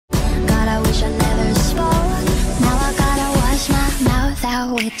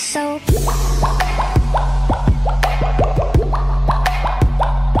It's so I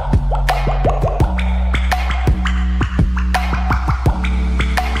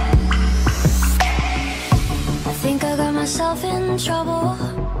think I got myself in trouble,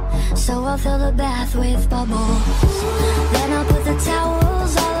 so I'll fill the bath with bubbles. Then I'll put the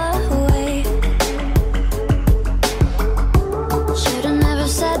towels all away. Should've never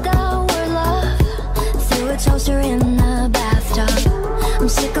said the word love. Threw a toaster in the bathtub. I'm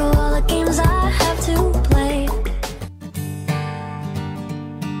sick of all the games I have to play.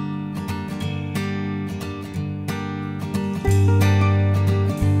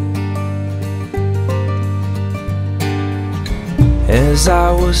 As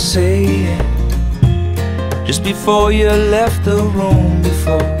I was saying, just before you left the room,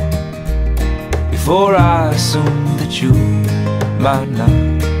 before I assumed that you might not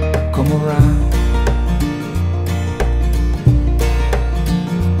come around,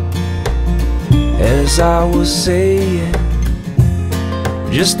 as I was saying,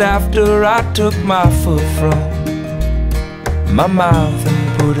 just after I took my foot from my mouth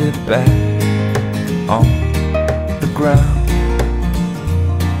and put it back on the ground.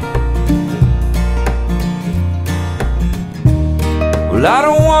 Well, I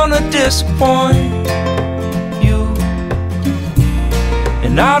don't wanna disappoint you,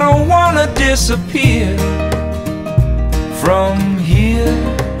 and I don't wanna disappear from here,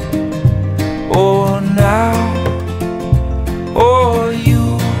 or now, or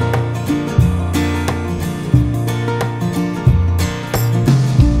you.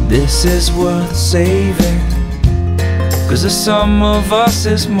 This is worth saving, 'cause the sum of us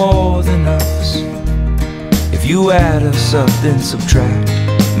is more than us. If you add us up, then subtract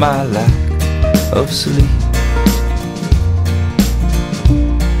my lack of sleep.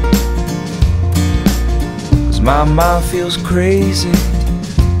 'Cause my mind feels crazy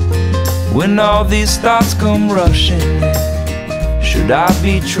when all these thoughts come rushing in. Should I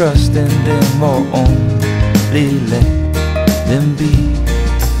be trusting them or only let them be?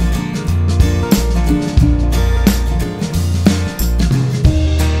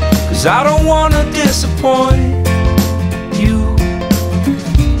 I don't wanna disappoint you,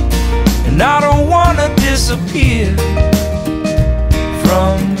 and I don't wanna disappear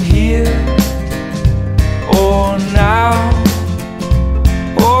from